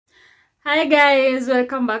Hi guys,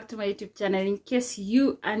 welcome back to my YouTube channel. In case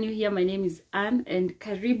you are new here, my name is Anne and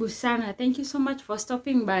karibu sana. Thank you so much for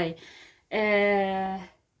stopping by. I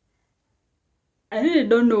really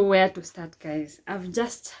don't know where to start, guys.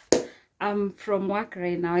 I'm from work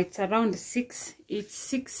right now. It's around 6. It's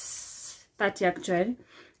 6:30 actually,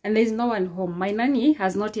 and there's no one home. My nanny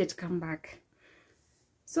has not yet come back.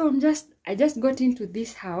 So I just got into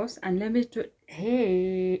this house, and let me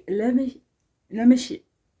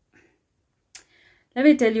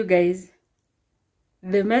tell you guys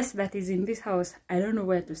the mess that is in this house. I don't know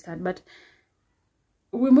where to start, but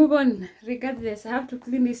we move on regardless. I have to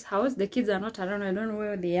clean this house. The kids are not around. I don't know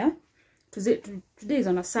where they are. Today is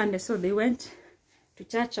on a Sunday, so they went to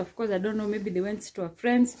church. Of course, I don't know, maybe they went to a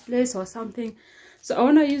friend's place or something. So I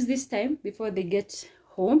want to use this time before they get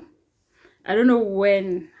home. I don't know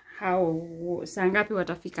how sangapi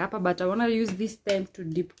watafika hapa, but I want to use this time to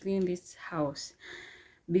deep clean this house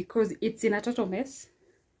because it's in a total mess.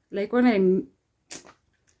 Like let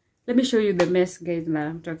me show you the mess, guys, that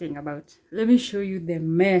I'm talking about. Let me show you the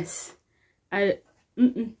mess.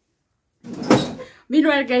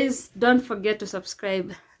 Meanwhile, guys, don't forget to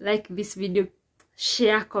subscribe, like this video,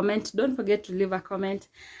 share, comment. Don't forget to leave a comment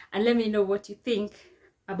and let me know what you think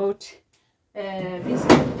about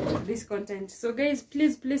this content. So guys,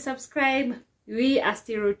 please subscribe. We are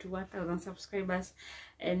still road to 1,000 subscribers,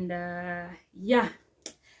 and yeah,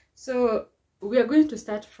 so we are going to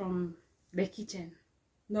start from the kitchen.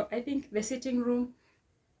 No, I think the sitting room,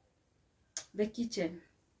 the kitchen,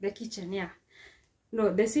 yeah.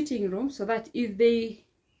 No, the sitting room, so that if they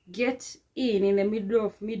get in the middle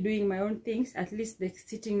of me doing my own things, at least the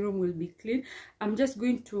sitting room will be clean. I'm just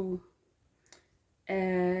going to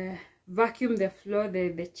vacuum the floor,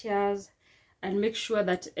 the chairs, and make sure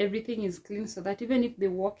that everything is clean, so that even if they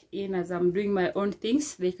walk in as I'm doing my own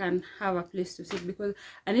things, they can have a place to sit, because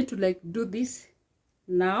I need to like do this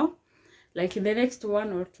now, like in the next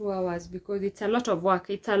 1 or 2 hours, because it's a lot of work.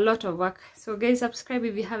 So guys, subscribe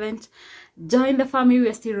if you haven't. Join the family. We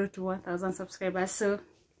are still road to 1,000 subscribers, so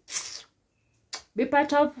be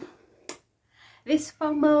part of this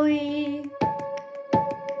family.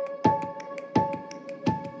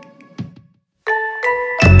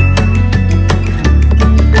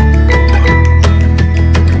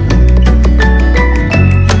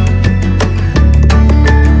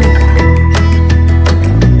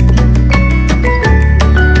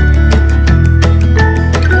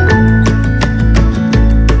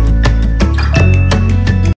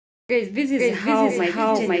 Guys, this is how my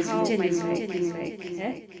kitchen is looking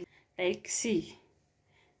like. Like, see,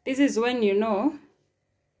 this is when you know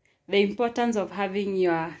the importance of having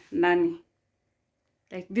your nanny.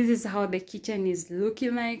 Like, this is how the kitchen is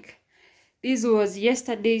looking like. This was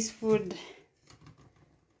yesterday's food.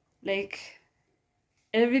 Like,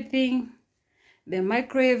 everything. The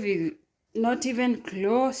microwave is not even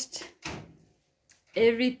closed.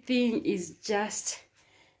 Everything is just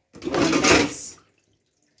in a mess.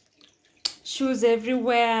 Shoes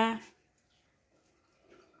everywhere.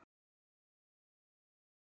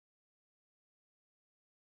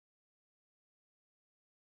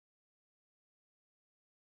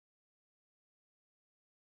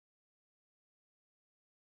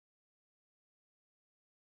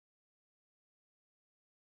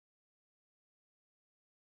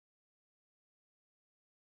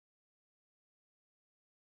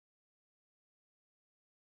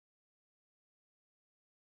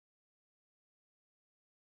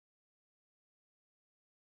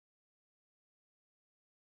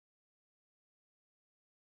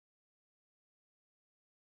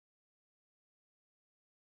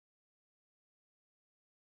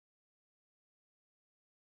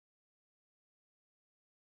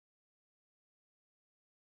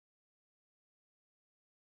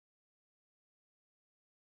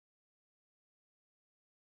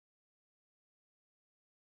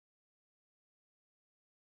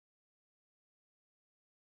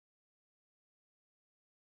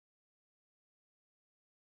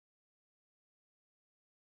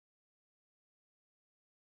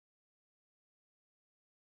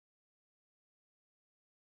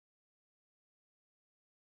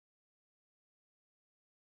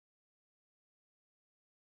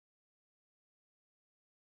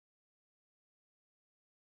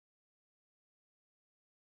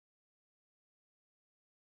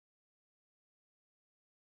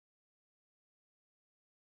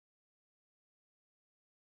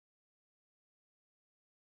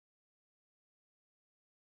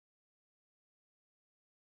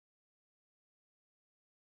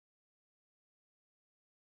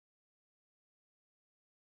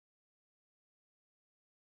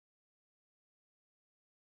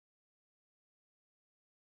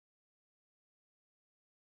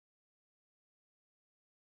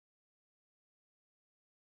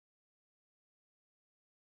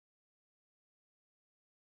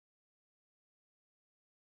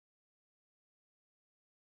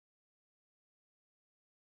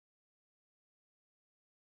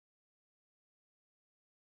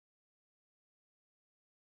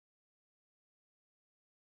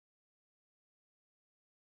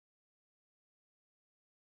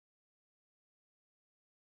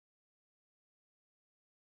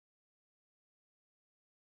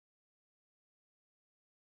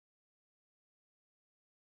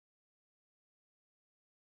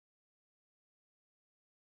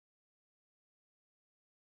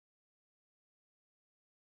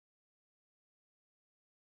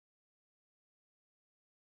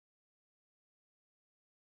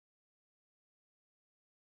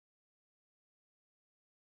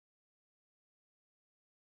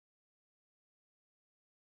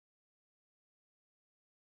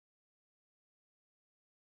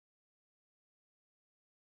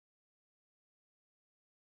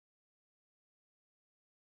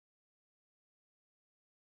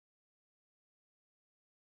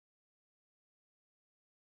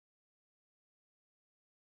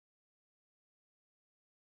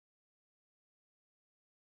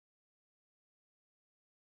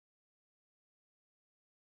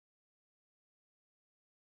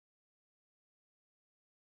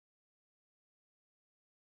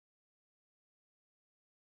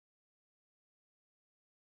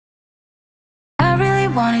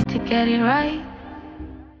 to get it right.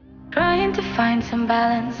 Trying to find some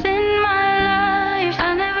balance in my life.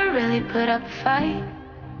 I never really put up a fight,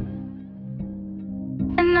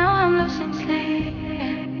 and now I'm losing sleep.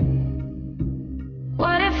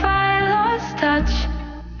 What if I lost touch?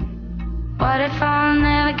 What if I'll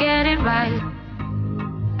never get it right?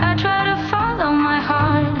 I try to follow my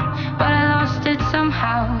heart, but I lost it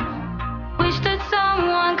somehow. Wish that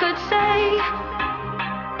someone could say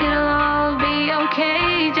it'll all be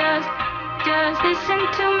okay. Just listen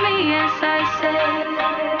to me as I say.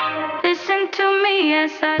 Listen to me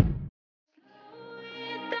as I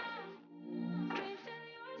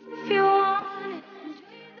if you want it,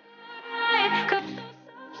 right? 'Cause those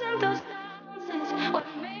ups and those downs is what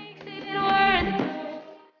makes it worth it.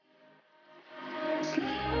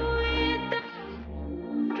 Slow it down,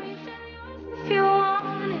 dreams are yours if you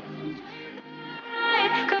want it,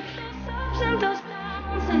 right? 'Cause those ups and those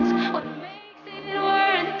downs is what makes it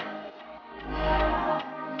worth it.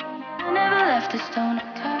 I never left a stone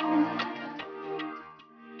unturned,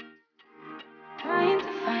 trying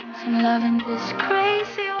to find some love in this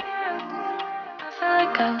crazy world. I felt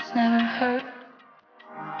like I was never hurt.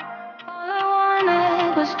 All I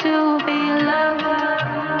wanted was to be loved.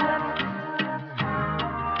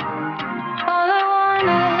 All I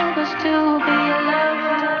wanted was to be loved.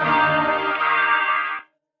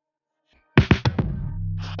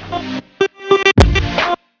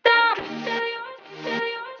 Down, tell yours if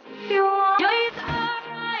you want. You're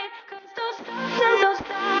alright, 'cause those ups and those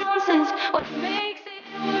downs is what makes it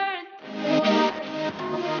worth it.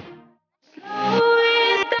 Slow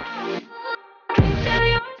it down. Tell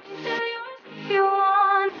yours if you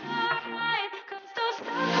want. Alright, 'cause those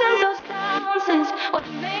ups and those downs is what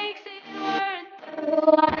makes it worth it.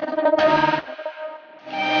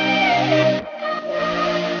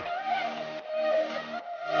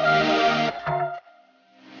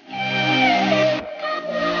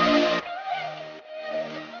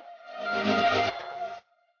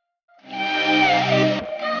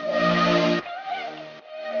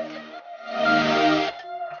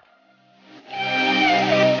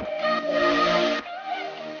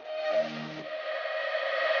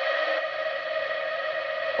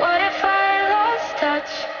 What if I lost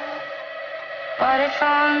touch? What if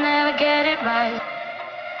I'll never get it right?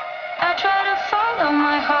 I try to follow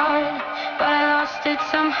my heart, but I lost it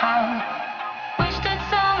somehow. Wish that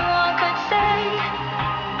someone could say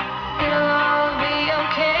it'll all be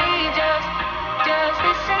okay. Just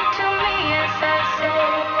listen to me as I say.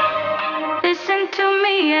 Listen to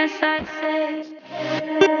me as I say.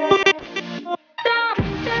 Down,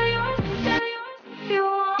 tell yours if you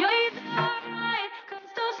want. You're alright, 'cause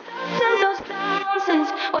those ups and those downs is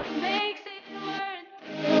what makes it worth it.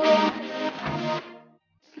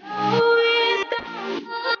 Slow it down.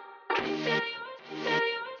 Tell yours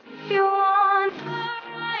if you want.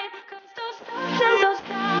 Alright, 'cause those ups and those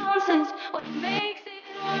downs is what makes it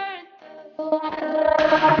worth it.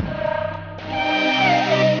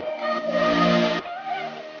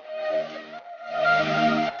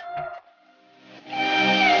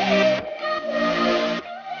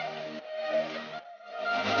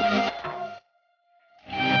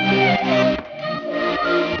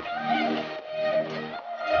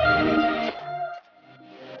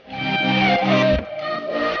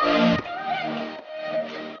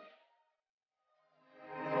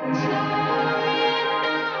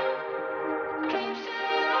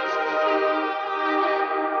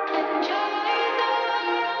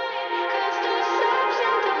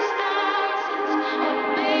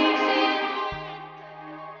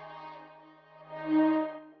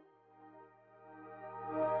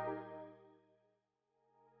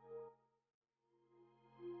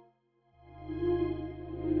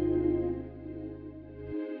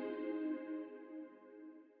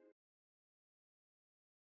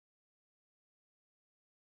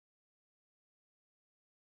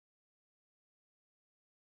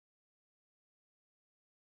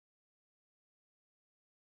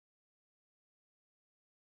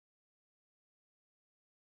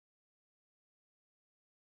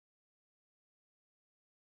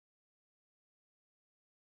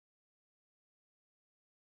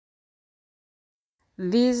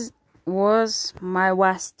 This was my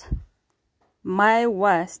worst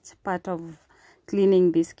part of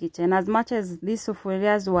cleaning this kitchen. As much as these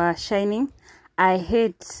sufurias were shining, I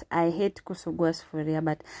hate kusugua sufuria,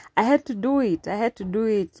 but I had to do it.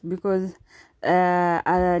 Because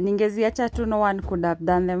ningeziacha tu, no one could have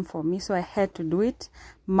done them for me, so I had to do it.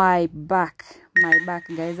 My back,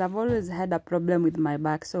 guys, I've always had a problem with my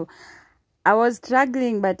back, so I was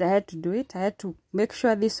struggling, but I had to do it. I had to make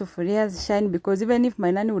sure these sufurias shine, because even if my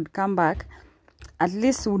nanny would come back, at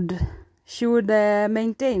least she would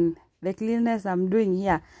maintain the cleanness I'm doing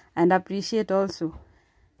here and appreciate also.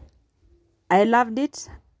 I loved it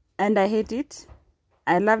and I hate it.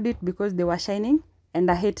 I loved it because they were shining, and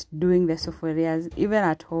I hate doing the sufurias. Even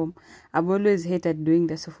at home, I've always hated doing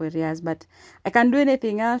the sufurias, but I can do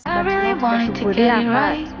anything else. I really wanted to get it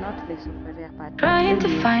right, not the sufuria part. trying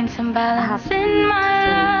to find some balance in my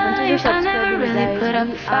life. I never really put up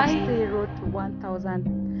a fight. I wrote to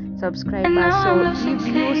 1,000 subscribers, so if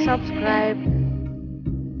you subscribe,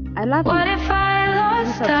 I love What you. if I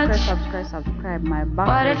lost touch? Subscribe. My back.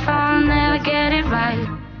 What if I'll never get it right?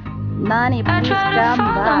 Nani, I please tried to come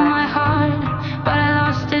follow my back. heart, but I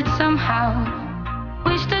lost it somehow.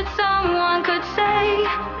 Wish that someone could say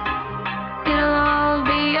it'll all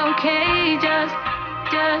be okay. Just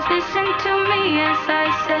listen to me as I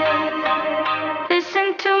say.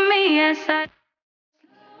 Listen to me as I.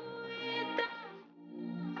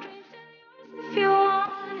 If you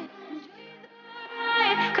want it,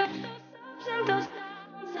 right? 'Cause those ups and those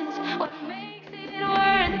downs is what makes it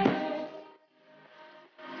worth it.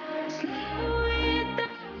 Slow it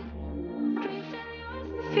down, dreams are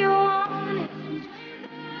yours if you want it,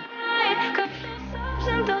 right? 'Cause those ups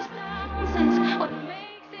and those downs is what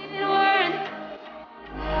makes it worth it.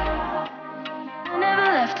 I never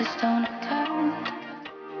left a stone unturned,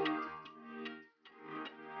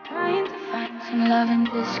 trying to find some love in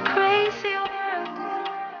this crazy world.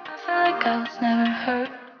 I felt like I was never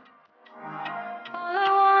hurt. All I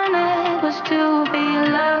wanted was to be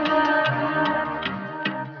loved.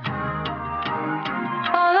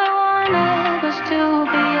 All I wanted was to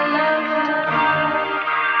be loved.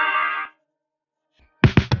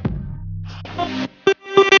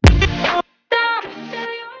 Down,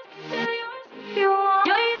 tell yours if you want.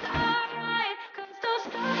 You're alright, 'cause those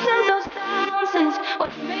ups and those downs is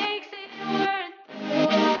what makes it worth it.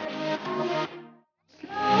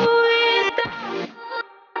 Slow it down.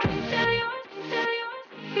 Tell yours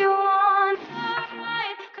if you want.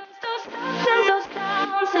 Alright, 'cause those ups and those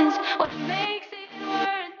downs is what makes it worth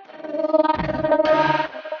it.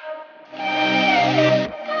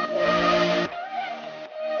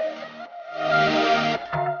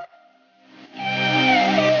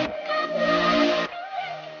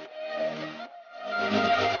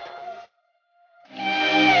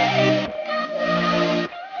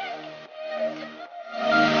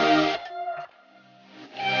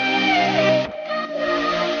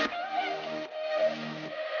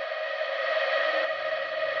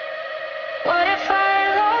 What if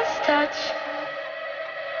I lost touch?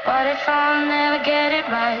 What if I'll never get it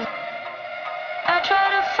right? I try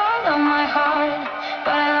to follow my heart,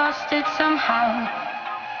 but I lost it somehow.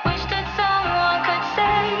 Wish that someone could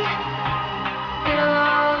say it'll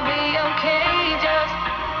all be okay.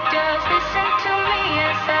 Just listen to me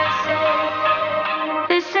as I say.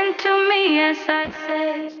 Listen to me as I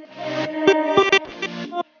say.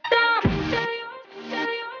 Down, tell yours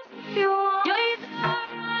if you want. You're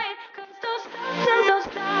alright, 'cause those ups and those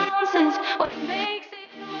downs is what makes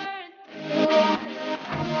it worth it.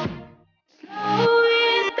 Slow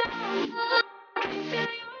it down.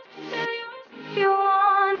 Tell yours if you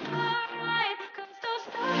want. Alright, 'cause those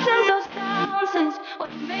ups and those downs is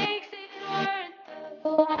what makes it worth it.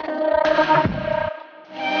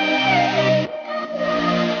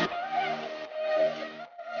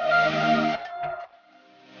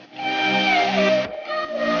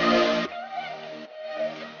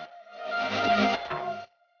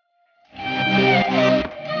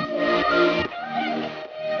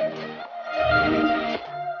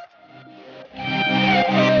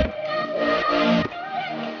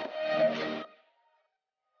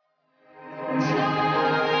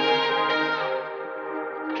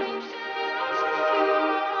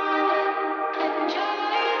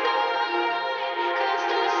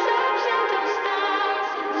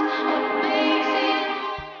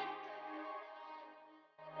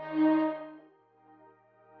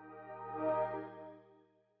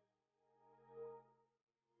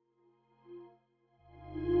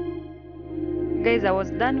 Guys, I was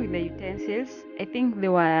done with the utensils. I think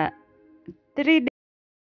there were 3 days,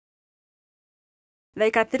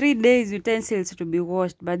 like a 3 days utensils to be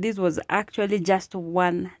washed, but this was actually just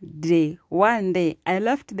 1 day. 1 day. I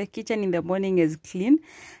left the kitchen in the morning as clean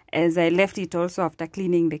as I left it also after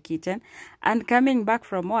cleaning the kitchen, and coming back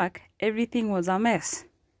from work, everything was a mess.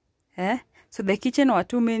 So the kitchen were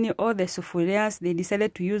too many, all the sufurias. They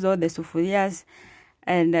decided to use all the sufurias,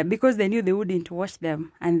 and because they knew they wouldn't wash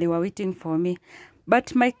them, and they were waiting for me.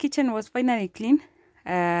 But my kitchen was finally clean.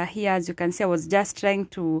 Here, as you can see, I was just trying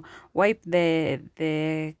to wipe the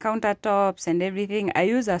countertops and everything. I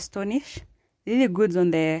use Astonish really good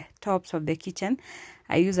on the tops of the kitchen.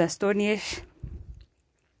 I use Astonish.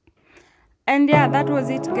 And yeah, that was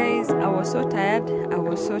it, guys. I was so tired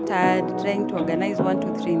trying to organize 1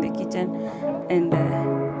 2 3 in the kitchen, and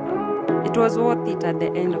it was worth it. At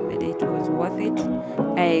the end of the day, it was worth it.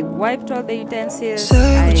 I wiped all the utensils.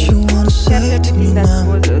 I kept everything that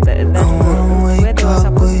was where they were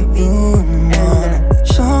supposed to be, and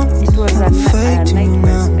it was a night well spent.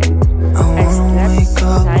 I slept tired,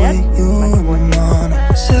 but worth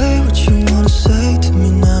it. Say what you wanna say to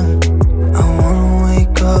me now. I wanna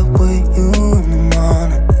wake up with you in the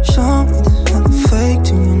morning. Show me there's nothing fake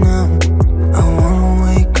to you now. I wanna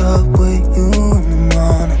wake up with you in the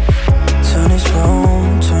morning. Turn this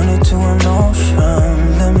room, turn it to an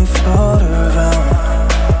ocean. Let me float around.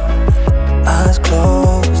 Eyes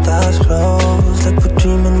closed, like we're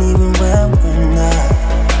dreaming even when we're not.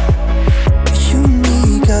 You and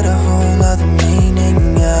me got a whole other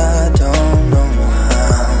meaning, I don't know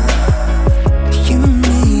how. You and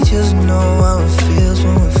me just know how it feels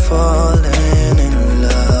when we're falling in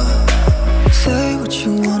love. Say what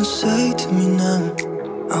you wanna say to me now.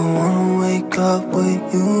 I wanna wake up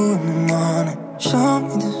with you in the morning. Show me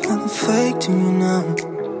there's nothing fake to me now.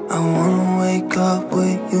 I wanna wake up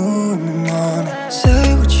with you in the morning.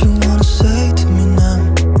 Say what you wanna say to me now.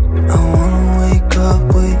 I wanna wake up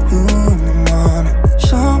with you in the morning.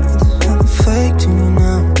 Show me there's nothing fake to me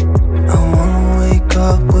now. I wanna wake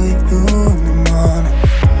up with you in the morning.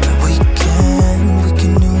 We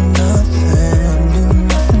can do nothing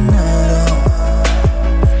at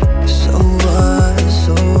all. So what?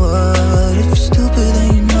 If you're stupid, then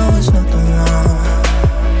you know there's nothing wrong.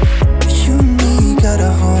 But you and me got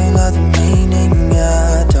a whole other meaning, I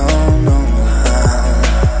don't know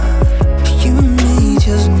how. But you and me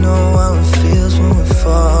just know how it feels when we're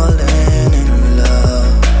falling in love.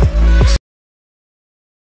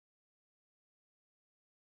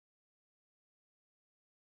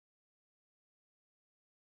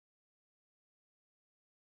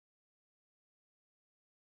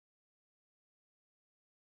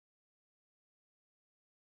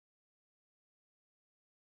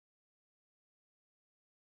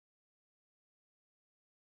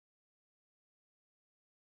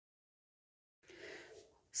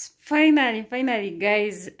 Finally,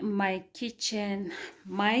 guys, my kitchen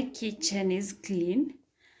is clean.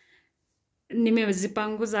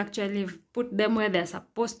 Nimezipanguza, actually put them where they're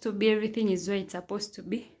supposed to be. Everything is where it's supposed to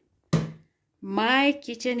be. My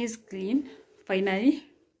kitchen is clean, finally.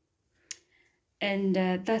 And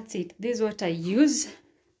that's it. This is what I use.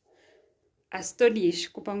 Astonish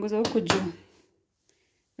kupanguza huku juu.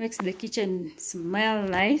 Makes the kitchen smell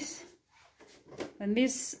nice. And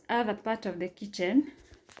this other part of the kitchen,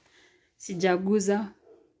 sijaguza.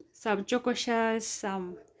 Some choco shells,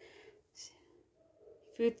 some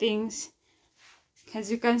few things.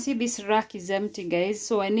 As you can see, this rack is empty, guys.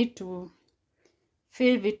 So I need to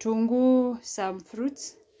fill vitungu, some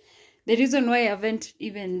fruits. The reason why I haven't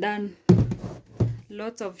even done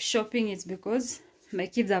lots of shopping is because my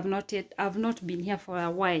kids have not been here for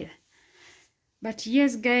a while. But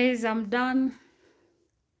yes, guys, I'm done.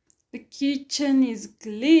 The kitchen is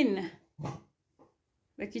clean.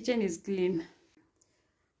 The kitchen is clean.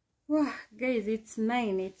 Wow, guys, it's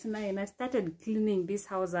 9. I started cleaning this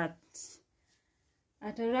house at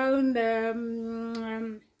around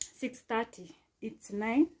 6:30. It's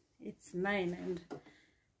 9, and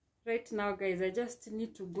right now, guys, I just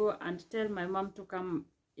need to go and tell my mom to come,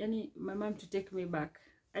 my mom to take me back.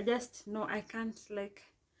 I just know I can't, like,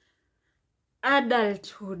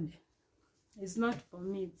 adulthood is not for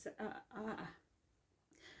me. It's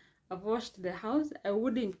I've washed the house.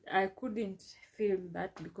 I couldn't film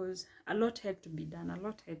that because a lot had to be done.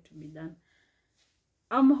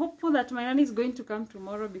 I'm hopeful that my nanny is going to come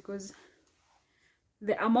tomorrow, because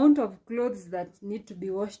the amount of clothes that need to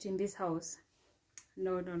be washed in this house,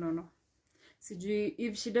 no.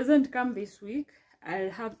 If she doesn't come this week, I'll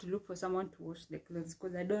have to look for someone to wash the clothes,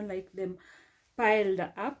 because I don't like them piled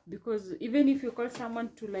up. Because even if you call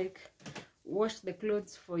someone to, like, wash the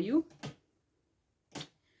clothes for you,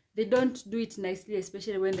 they don't do it nicely,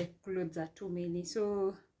 especially when the clothes are too many.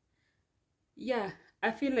 So yeah,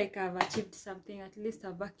 I feel like I've achieved something. At least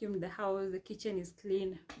I vacuumed the house, the kitchen is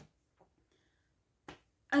clean,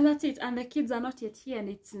 and that's it. And the kids are not yet here, and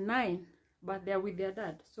it's 9, but they're with their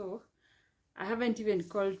dad, so I haven't even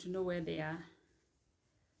called to know where they are.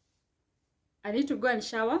 I need to go and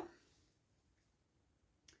shower,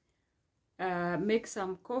 make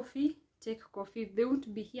some coffee, take coffee. If they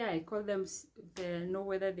won't be here, I call them, know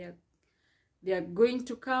whether they are going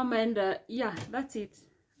to come. And yeah, that's it.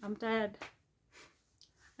 I'm tired.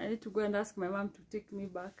 I need to go and ask my mom to take me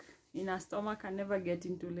back. in her stomach and never get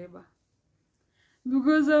into labor.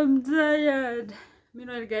 Because I'm tired.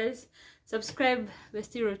 Meanwhile, guys, subscribe. We're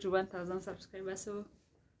still to 1,000 subscribers, so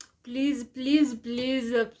please, please,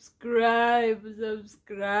 please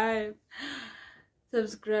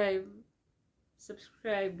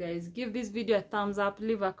subscribe, guys. Give this video a thumbs up,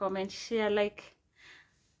 leave a comment, share, like,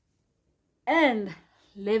 and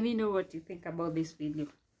let me know what you think about this video.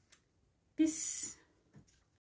 Peace.